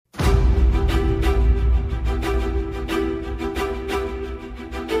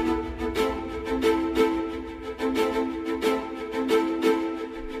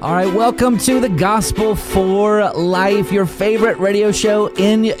All right, welcome to the Gospel for Life, your favorite radio show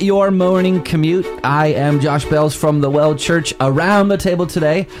in your morning commute. I am Josh Bells from the Well Church. Around the table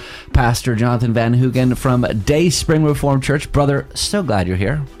today, Pastor Jonathan Van Hoogen from Day Spring Reformed Church. Brother, so glad you're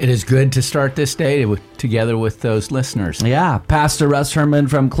here. It is good to start this day together with those listeners. Yeah, Pastor Russ Herman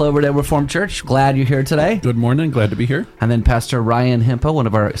from Cloverdale Reformed Church. Glad you're here today. Good morning. Glad to be here. And then Pastor Ryan Himpo, one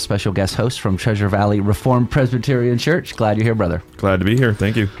of our special guest hosts from Treasure Valley Reformed Presbyterian Church. Glad you're here, brother. Glad to be here.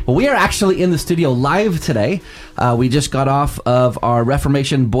 Thank you. Well, we are actually in the studio live today. We just got off of our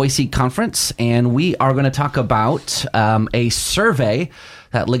Reformation Boise conference, and we are going to talk about a survey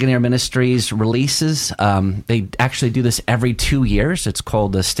that Ligonier Ministries releases. They actually do this every 2 years. It's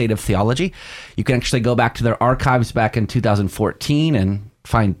called the State of Theology. You can actually go back to their archives back in 2014 and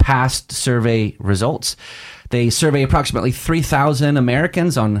find past survey results. They survey approximately 3,000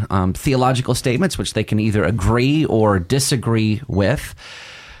 Americans on theological statements, which they can either agree or disagree with.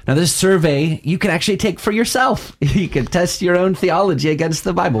 Now, this survey you can actually take for yourself. You can test your own theology against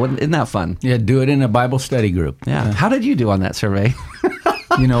the Bible. Isn't that fun? Yeah, do it in a Bible study group. Yeah. How did you do on that survey?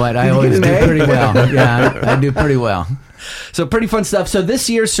 You know what? I always do pretty well. Yeah, I do pretty well. So pretty fun stuff. So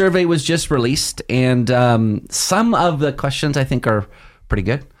this year's survey was just released, and some of the questions I think are pretty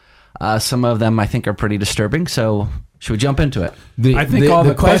good. Some of them I think are pretty disturbing. So should we jump into it? I think all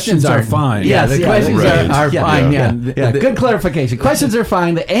the questions are fine. Yeah, the questions are fine. Yeah. Good clarification. Questions are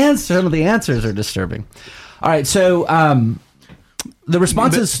fine. Some of the answers are disturbing. All right. So the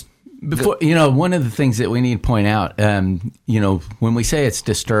responses. Before, one of the things that we need to point out, when we say it's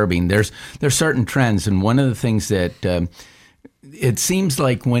disturbing, there's certain trends, and one of the things that it seems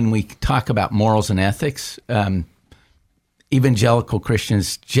like when we talk about morals and ethics, evangelical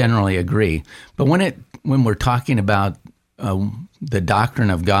Christians generally agree, but when we're talking about the doctrine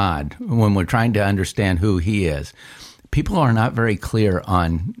of God, when we're trying to understand who He is, people are not very clear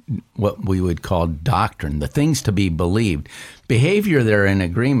on what we would call doctrine, the things to be believed. Behavior they're in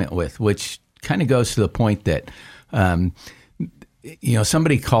agreement with, which kind of goes to the point that,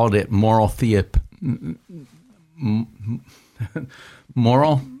 somebody called it moral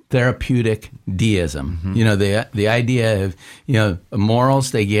therapeutic deism. Mm-hmm. The idea of,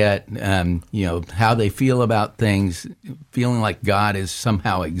 morals, they get, how they feel about things, feeling like God is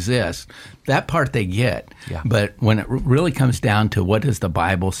somehow exists. That part they get. Yeah. But when it really comes down to what does the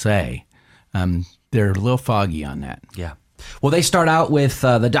Bible say, they're a little foggy on that. Yeah. Well, they start out with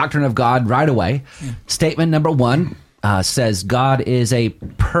the doctrine of God right away. Yeah. Statement number 1 says God is a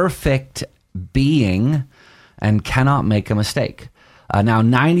perfect being and cannot make a mistake. Now,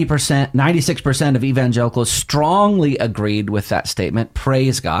 96% of evangelicals strongly agreed with that statement.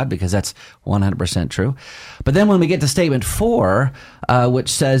 Praise God, because that's 100% true. But then when we get to statement 4, which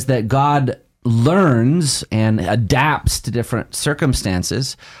says that God learns and adapts to different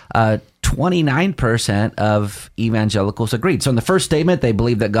circumstances, 29% of evangelicals agreed. So in the first statement, they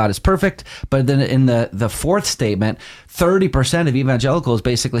believe that God is perfect, but then in the fourth statement, 30% of evangelicals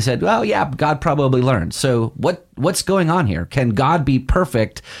basically said, well, yeah, God probably learned. So what's going on here? Can God be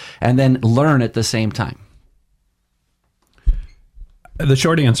perfect and then learn at the same time? The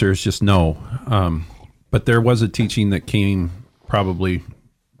short answer is just no. But there was a teaching that came probably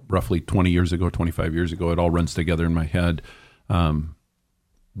roughly 20 years ago, 25 years ago. It all runs together in my head,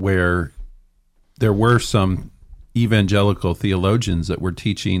 where there were some evangelical theologians that were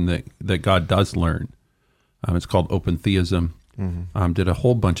teaching that God does learn. It's called open theism. Mm-hmm. Did a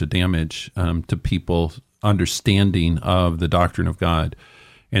whole bunch of damage to people's understanding of the doctrine of God.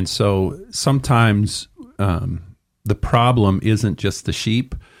 And so sometimes the problem isn't just the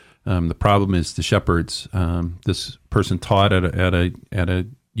sheep. The problem is the shepherds. This person taught at a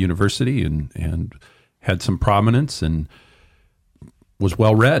university and had some prominence and was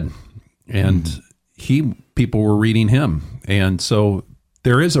well read, and people were reading him, and so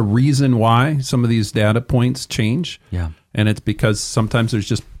there is a reason why some of these data points change. Yeah, and it's because sometimes there's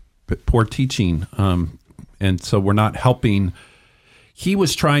just poor teaching, and so we're not helping. He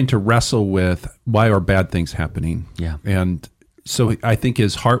was trying to wrestle with why are bad things happening. Yeah, and so I think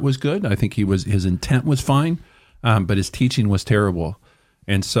his heart was good. I think his intent was fine, but his teaching was terrible.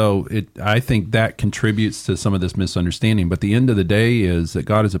 And so I think that contributes to some of this misunderstanding. But the end of the day is that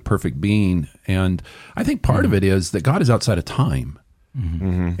God is a perfect being. And I think part of it is that God is outside of time.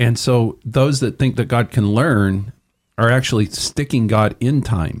 Mm-hmm. And so those that think that God can learn are actually sticking God in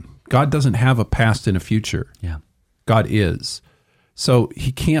time. God doesn't have a past and a future. Yeah, God is. So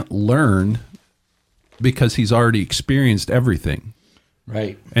he can't learn because he's already experienced everything.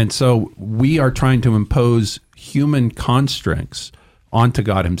 Right. And so we are trying to impose human constructs onto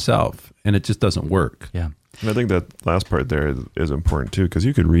God himself, and it just doesn't work. Yeah. And I think that last part there is important too, because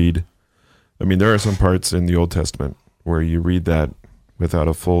you could read, there are some parts in the Old Testament where you read that without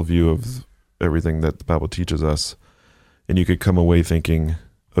a full view of everything that the Bible teaches us, and you could come away thinking,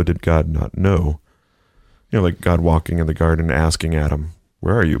 oh, did God not know? Like God walking in the garden asking Adam,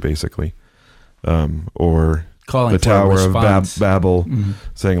 where are you, basically? Or calling the Tower of Babel, mm-hmm.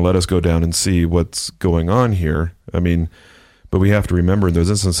 saying, let us go down and see what's going on here. But we have to remember in those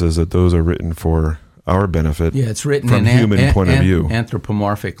instances that those are written for our benefit. Yeah, it's written from in human point of view.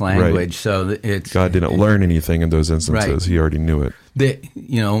 Anthropomorphic language. Right. So it's God didn't learn anything in those instances. Right. He already knew it.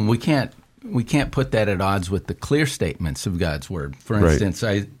 We can't put that at odds with the clear statements of God's word. For instance,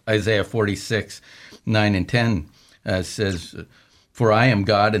 Isaiah 46, 9 and 10 says, "For I am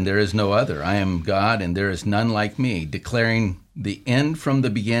God and there is no other. I am God and there is none like me, declaring the end from the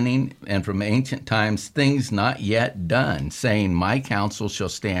beginning and from ancient times, things not yet done, saying, my counsel shall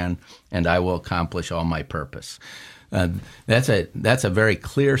stand and I will accomplish all my purpose." That's a very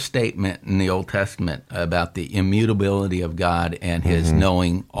clear statement in the Old Testament about the immutability of God and his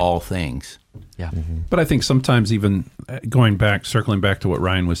knowing all things. Yeah. But I think sometimes even circling back to what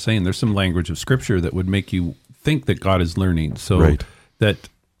Ryan was saying, there's some language of Scripture that would make you think that God is learning, so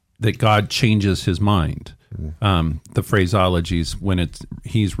that God changes his mind. The phraseologies when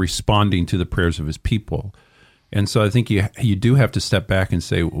he's responding to the prayers of his people. And so I think you do have to step back and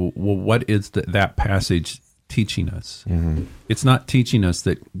say, well, what is that passage teaching us? Mm-hmm. It's not teaching us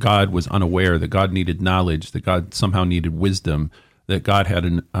that God was unaware, that God needed knowledge, that God somehow needed wisdom, that God had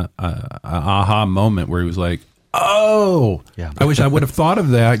an aha moment where he was like, oh, yeah. I wish I would have thought of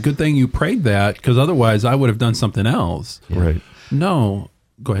that. Good thing you prayed that, because otherwise I would have done something else. Yeah. Right. No.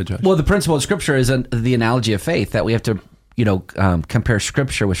 Go ahead, Josh. Well, the principle of Scripture is the analogy of faith, that we have to compare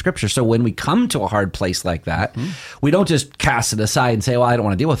Scripture with Scripture. So when we come to a hard place like that, we don't just cast it aside and say, well, I don't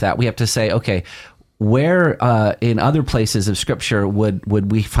want to deal with that. We have to say, okay, where in other places of Scripture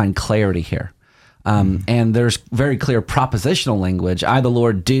would we find clarity here? And there's very clear propositional language. I, the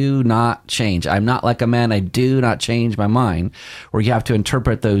Lord, do not change. I'm not like a man. I do not change my mind. Where you have to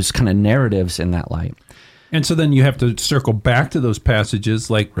interpret those kind of narratives in that light. And so then you have to circle back to those passages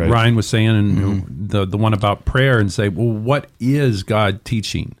like Ryan was saying, and the one about prayer, and say, well, what is God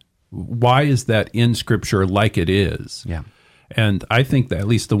teaching? Why is that in Scripture like it is? Yeah. And I think that at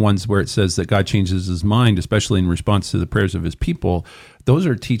least the ones where it says that God changes his mind, especially in response to the prayers of his people, those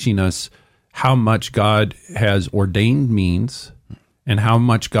are teaching us how much God has ordained means and how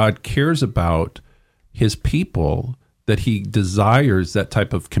much God cares about his people, that he desires that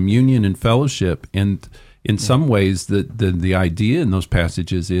type of communion and fellowship. And in some ways, the idea in those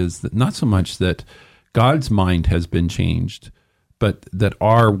passages is that not so much that God's mind has been changed, but that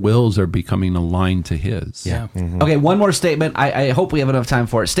our wills are becoming aligned to his. Yeah. Mm-hmm. Okay, one more statement. I hope we have enough time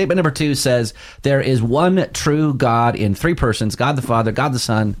for it. Statement number 2 says, there is one true God in 3 persons, God the Father, God the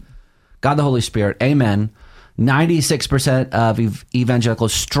Son, God the Holy Spirit. Amen. 96% of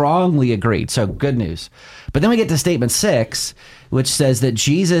evangelicals strongly agreed. So good news. But then we get to statement 6, which says that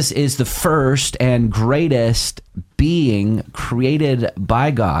Jesus is the first and greatest being created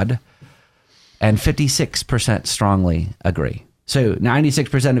by God, and 56% strongly agree. So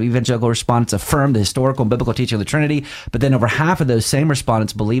 96% of evangelical respondents affirm the historical and biblical teaching of the Trinity, but then over half of those same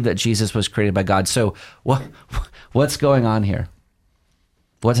respondents believe that Jesus was created by God. So what's going on here?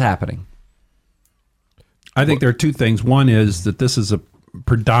 What's happening? I think there are 2 things. One is that this is a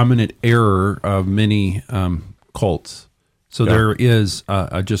predominant error of many cults. So there is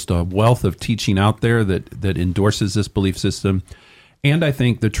just a wealth of teaching out there that endorses this belief system. And I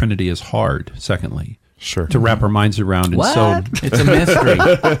think the Trinity is hard, secondly, to wrap our minds around. And what? so it's a mystery.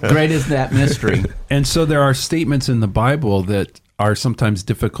 Great is that mystery. And so there are statements in the Bible that are sometimes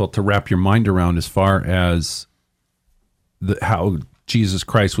difficult to wrap your mind around, as far as how Jesus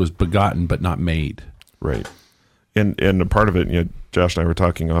Christ was begotten but not made. Right. And a part of it, Josh and I were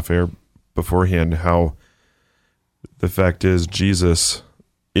talking off air beforehand, how the fact is Jesus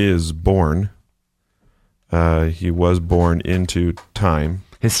is born. He was born into time.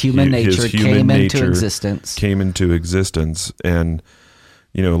 His human nature came into existence. And,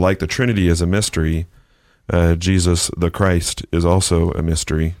 like the Trinity is a mystery, Jesus the Christ is also a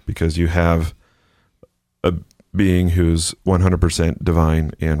mystery, because you have a being who's 100%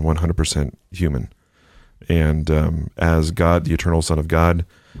 divine and 100% human. And as God, the eternal Son of God,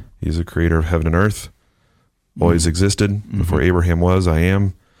 he's a creator of heaven and earth, always existed. Before Abraham was, I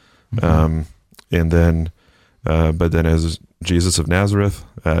am. And then, but then as Jesus of Nazareth,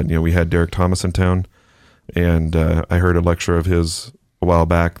 we had Derek Thomas in town, and I heard a lecture of his a while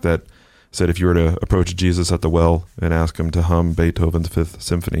back that said if you were to approach Jesus at the well and ask him to hum Beethoven's Fifth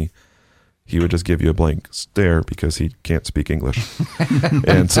Symphony, he would just give you a blank stare because he can't speak English.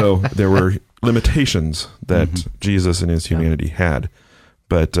 And so there were limitations that Jesus in his humanity had.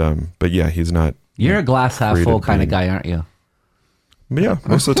 But yeah, he's not. You're a glass half full kind of guy, aren't you? Yeah,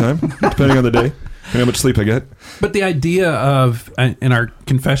 most of the time, depending on the day, and how much sleep I get. But the idea of, and our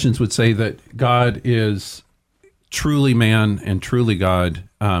confessions would say that God is truly man and truly God,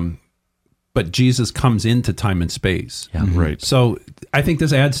 but Jesus comes into time and space. Yeah. Right. So I think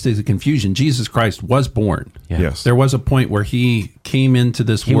this adds to the confusion. Jesus Christ was born. Yeah. Yes. There was a point where he came into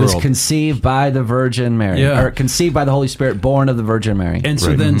this He world. was conceived by the Virgin Mary, Yeah. or conceived by the Holy Spirit, born of the Virgin Mary. And so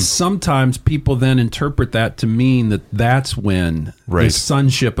Right. then sometimes people then interpret that to mean that that's when the Right.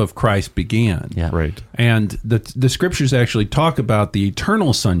 sonship of Christ began. Yeah. Right. And the scriptures actually talk about the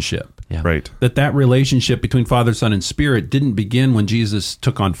eternal sonship. Yeah. Right. That relationship between Father, Son, and Spirit didn't begin when Jesus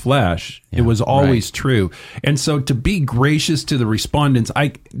took on flesh. It was always true. And so to be gracious to the respondents,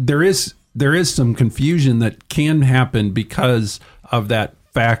 there is some confusion that can happen because of that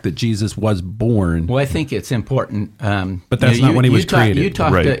fact that Jesus was born. Well, I think it's important. But that's not when he was created. You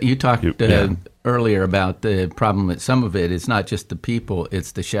talked, Right. you talked Yeah. earlier about the problem that some of it is not just the people,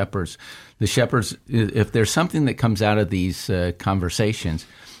 it's the shepherds. The shepherds, if there's something that comes out of these conversations,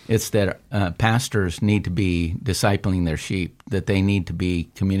 it's that pastors need to be discipling their sheep, that they need to be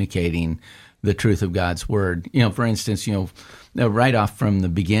communicating the truth of God's word. For instance, right off from the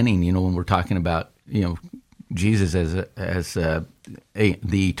beginning, when we're talking about, Jesus as the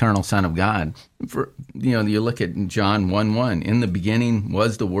eternal Son of God. You look at John 1:1. In the beginning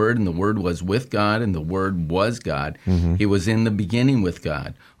was the Word, and the Word was with God, and the Word was God. Mm-hmm. He was in the beginning with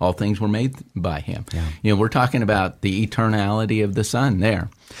God. All things were made by Him. Yeah. We're talking about the eternality of the Son there.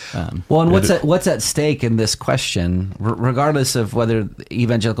 And what's at stake in this question, regardless of whether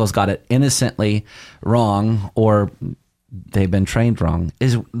evangelicals got it innocently wrong or they've been trained wrong,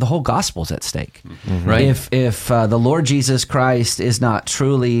 is the whole gospel's at stake. Mm-hmm. Right. If the Lord Jesus Christ is not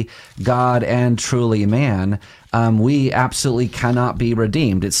truly God and truly man, we absolutely cannot be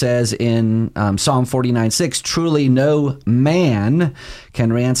redeemed. It says in Psalm 49:6, truly no man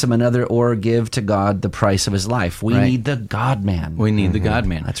can ransom another or give to God the price of his life. We need the God-man. We need the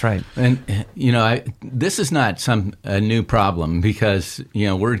God-man. That's right. And this is not a new problem because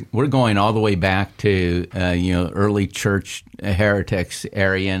we're going all the way back to early church heretics,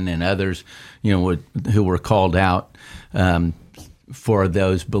 Arian and others, who were called out for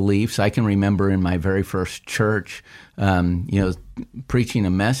those beliefs. I can remember in my very first church, preaching a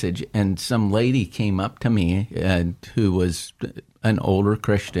message, and some lady came up to me who was an older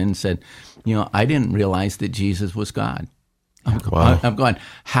Christian and said, I didn't realize that Jesus was God. I'm going,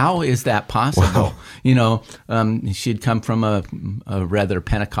 how is that possible? Wow. She'd come from a rather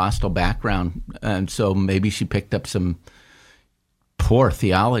Pentecostal background, and so maybe she picked up some poor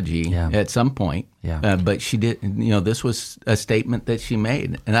theology at some point. Yeah. But she did, this was a statement that she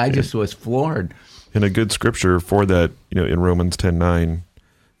made, and I just was floored. And a good scripture for that, in Romans 10:9,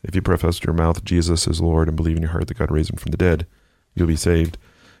 if you profess with your mouth Jesus is Lord and believe in your heart that God raised him from the dead, you'll be saved.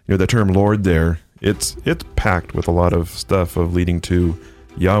 The term Lord there, it's packed with a lot of stuff of leading to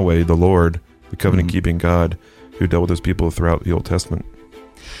Yahweh, the Lord, the covenant-keeping God who dealt with his people throughout the Old Testament.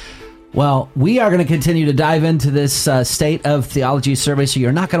 Well, we are going to continue to dive into this State of Theology survey, so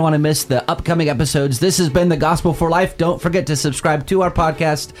you're not going to want to miss the upcoming episodes. This has been The Gospel for Life. Don't forget to subscribe to our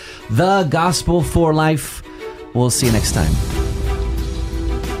podcast, The Gospel for Life. We'll see you next time.